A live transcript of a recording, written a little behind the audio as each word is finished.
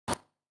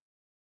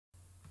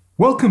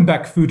Welcome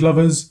back, food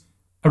lovers.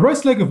 A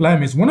roast leg of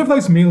lamb is one of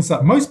those meals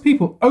that most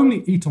people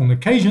only eat on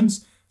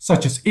occasions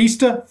such as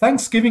Easter,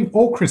 Thanksgiving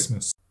or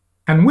Christmas.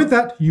 And with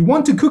that, you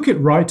want to cook it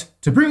right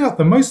to bring out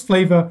the most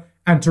flavour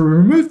and to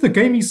remove the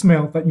gamey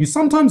smell that you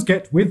sometimes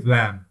get with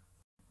lamb.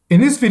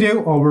 In this video,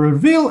 I will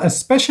reveal a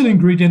special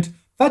ingredient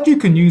that you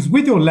can use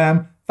with your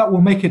lamb that will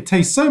make it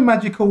taste so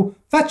magical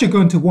that you're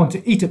going to want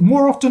to eat it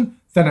more often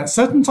than at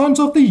certain times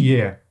of the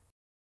year.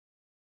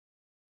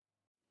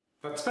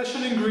 That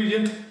special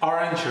ingredient are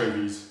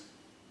anchovies.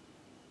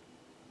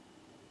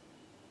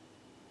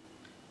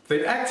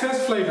 They act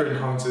as flavour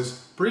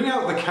enhancers, bring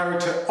out the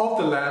character of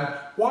the lamb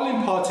while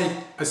imparting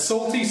a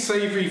salty,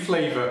 savoury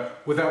flavour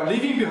without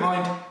leaving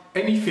behind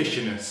any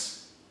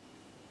fishiness.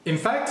 In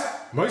fact,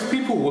 most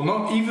people will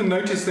not even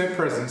notice their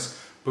presence,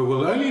 but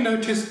will only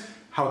notice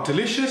how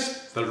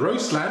delicious the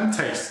roast lamb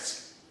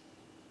tastes.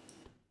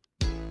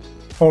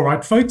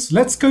 Alright folks,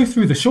 let's go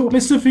through the short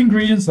list of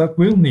ingredients that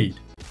we'll need.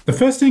 The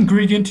first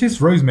ingredient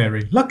is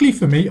rosemary. Luckily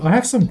for me, I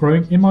have some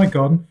growing in my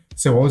garden,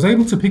 so I was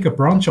able to pick a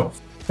branch off.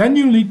 Then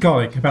you'll need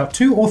garlic, about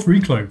 2 or 3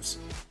 cloves.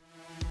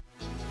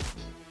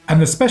 And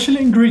the special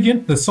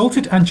ingredient, the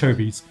salted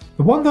anchovies.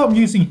 The one that I'm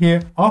using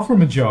here are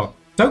from a jar.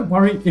 Don't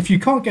worry if you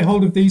can't get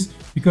hold of these,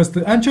 because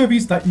the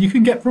anchovies that you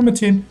can get from a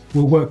tin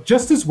will work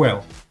just as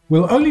well.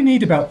 We'll only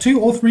need about 2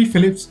 or 3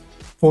 fillets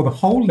for the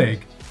whole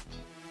leg.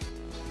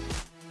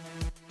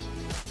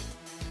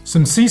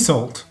 Some sea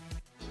salt.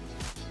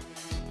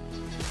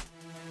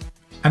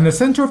 And the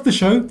centre of the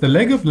show, the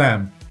leg of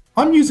lamb.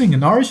 I'm using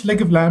an Irish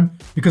leg of lamb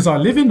because I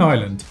live in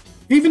Ireland.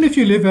 Even if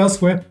you live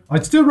elsewhere,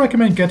 I'd still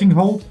recommend getting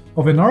hold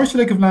of an Irish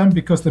leg of lamb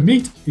because the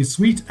meat is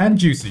sweet and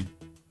juicy.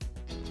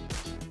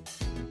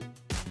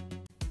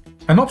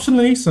 And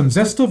optionally, some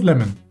zest of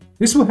lemon.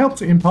 This will help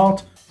to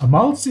impart a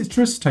mild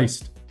citrus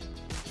taste.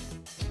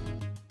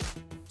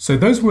 So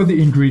those were the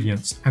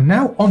ingredients, and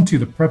now on to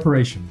the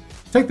preparation.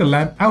 Take the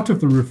lamb out of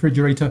the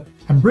refrigerator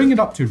and bring it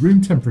up to room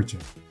temperature.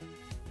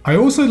 I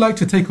also like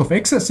to take off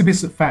excess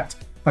bits of fat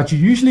that you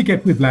usually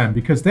get with lamb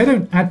because they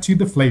don't add to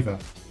the flavour.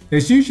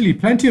 There's usually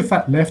plenty of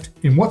fat left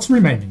in what's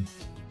remaining.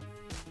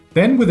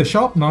 Then with a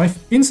sharp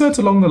knife, insert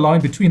along the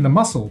line between the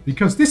muscle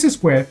because this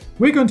is where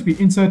we're going to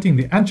be inserting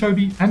the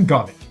anchovy and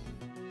garlic.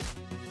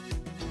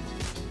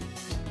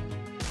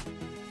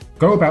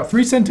 Go about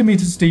 3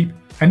 centimeters deep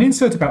and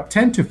insert about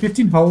 10 to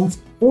 15 holes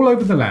all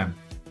over the lamb.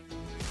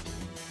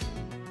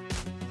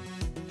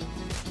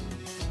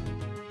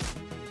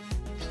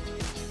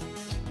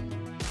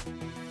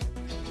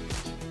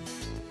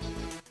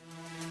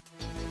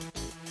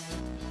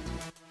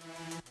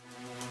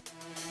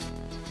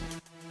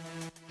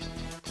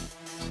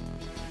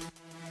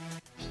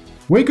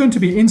 We're going to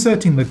be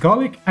inserting the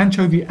garlic,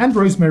 anchovy and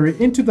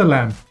rosemary into the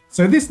lamb,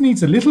 so this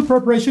needs a little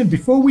preparation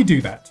before we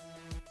do that.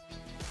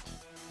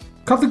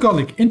 Cut the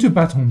garlic into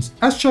batons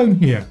as shown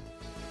here.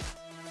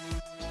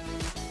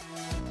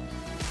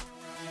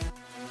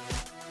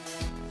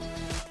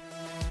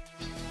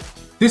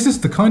 This is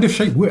the kind of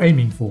shape we're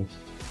aiming for.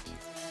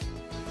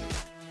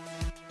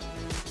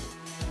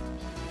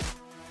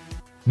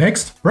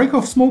 Next, break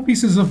off small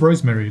pieces of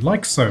rosemary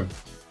like so.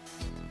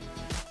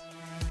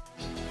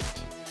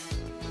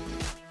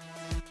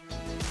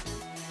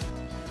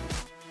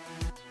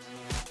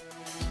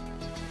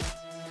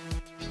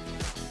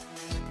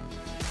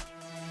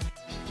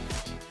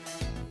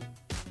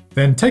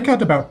 Then take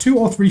out about 2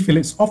 or 3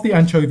 fillets of the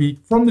anchovy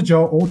from the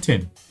jar or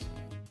tin.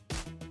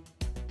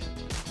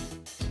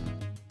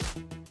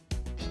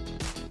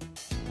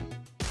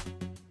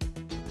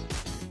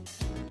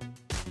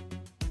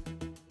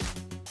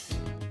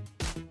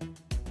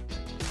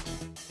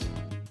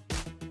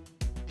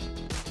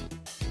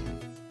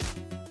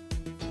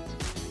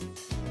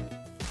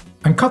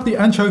 And cut the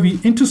anchovy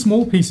into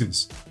small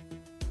pieces.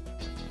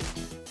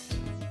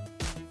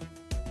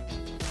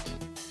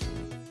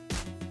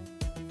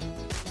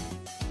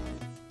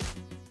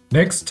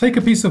 Next, take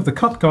a piece of the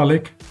cut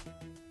garlic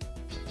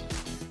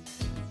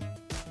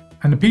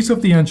and a piece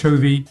of the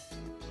anchovy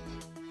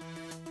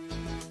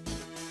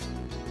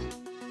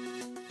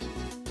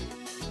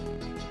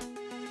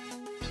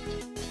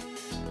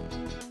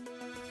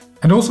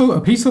and also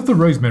a piece of the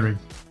rosemary.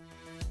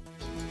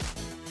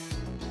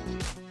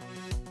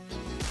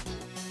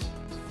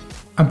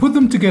 And put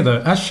them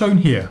together as shown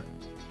here.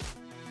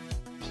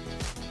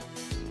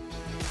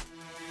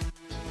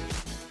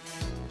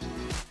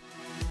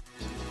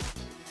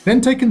 Then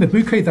take in the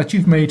bouquet that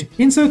you've made,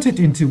 insert it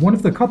into one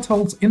of the cut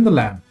holes in the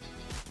lamb.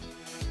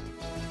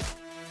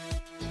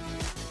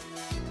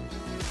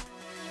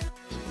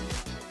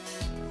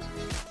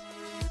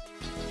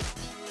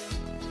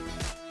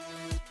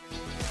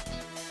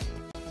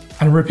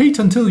 And repeat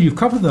until you've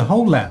covered the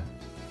whole lamb.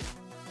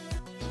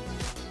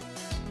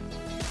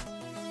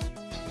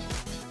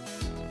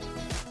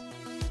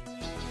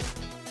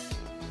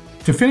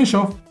 To finish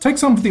off, take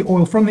some of the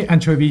oil from the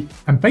anchovy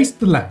and baste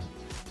the lamb.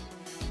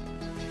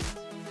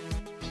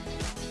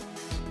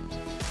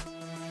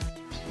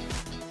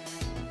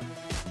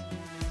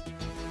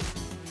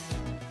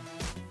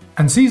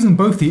 and season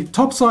both the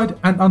top side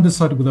and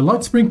underside with a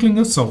light sprinkling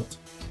of salt.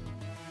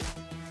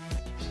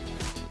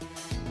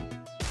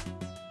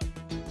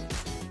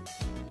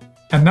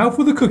 And now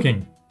for the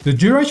cooking. The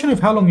duration of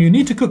how long you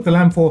need to cook the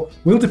lamb for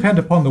will depend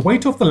upon the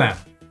weight of the lamb.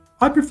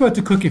 I prefer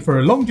to cook it for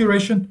a long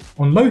duration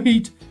on low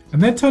heat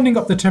and then turning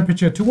up the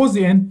temperature towards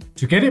the end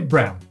to get it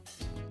brown.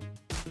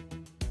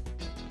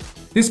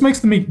 This makes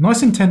the meat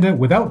nice and tender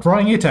without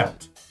drying it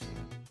out.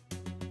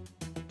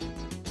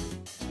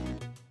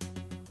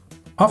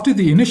 After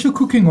the initial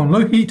cooking on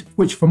low heat,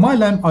 which for my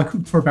lamb I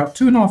cooked for about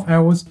 2.5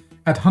 hours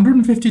at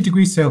 150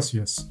 degrees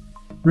Celsius,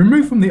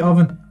 remove from the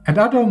oven and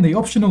add on the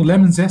optional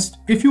lemon zest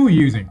if you're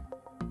using.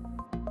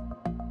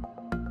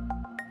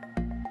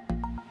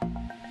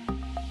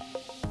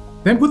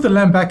 Then put the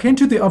lamb back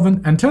into the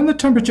oven and turn the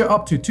temperature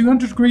up to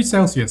 200 degrees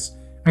Celsius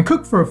and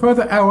cook for a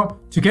further hour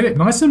to get it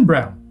nice and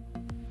brown.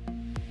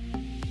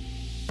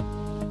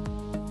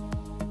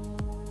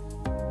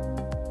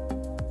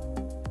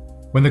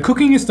 When the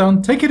cooking is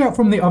done, take it out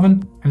from the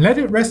oven and let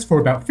it rest for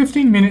about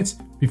 15 minutes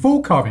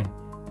before carving.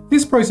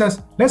 This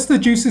process lets the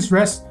juices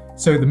rest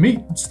so the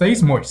meat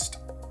stays moist.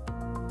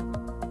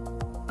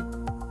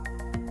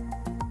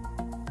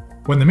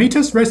 When the meat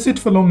has rested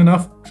for long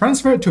enough,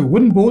 transfer it to a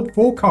wooden board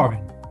for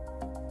carving.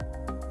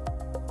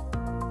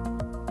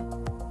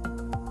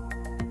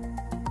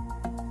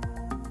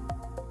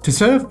 To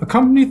serve,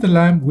 accompany the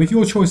lamb with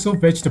your choice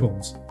of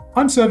vegetables.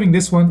 I'm serving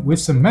this one with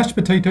some mashed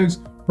potatoes,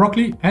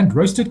 broccoli and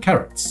roasted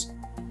carrots.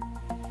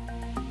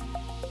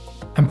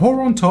 And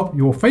pour on top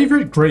your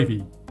favourite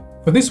gravy.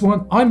 For this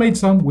one I made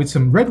some with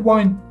some red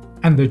wine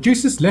and the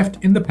juices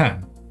left in the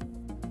pan.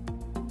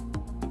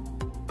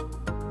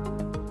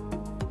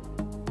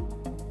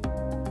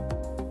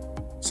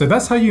 So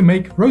that's how you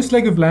make roast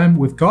leg of lamb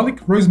with garlic,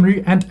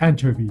 rosemary and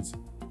anchovies.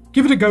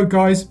 Give it a go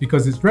guys,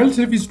 because it's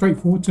relatively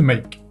straightforward to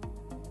make.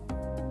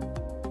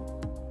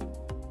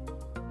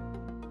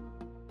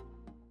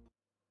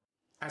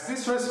 As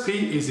this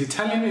recipe is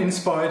Italian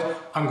inspired,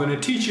 I'm going to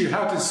teach you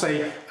how to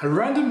say a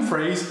random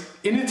phrase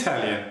in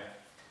Italian.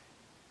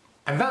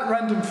 And that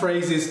random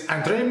phrase is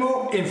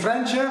andremo in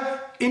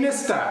Francia in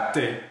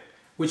estate,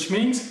 which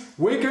means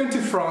we're going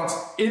to France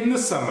in the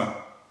summer.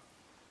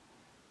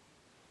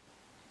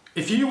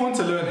 If you want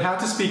to learn how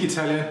to speak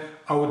Italian,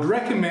 I would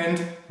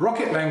recommend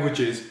Rocket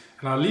Languages,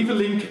 and I'll leave a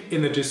link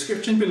in the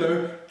description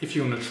below if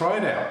you want to try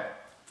it out.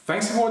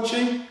 Thanks for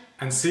watching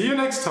and see you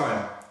next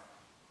time.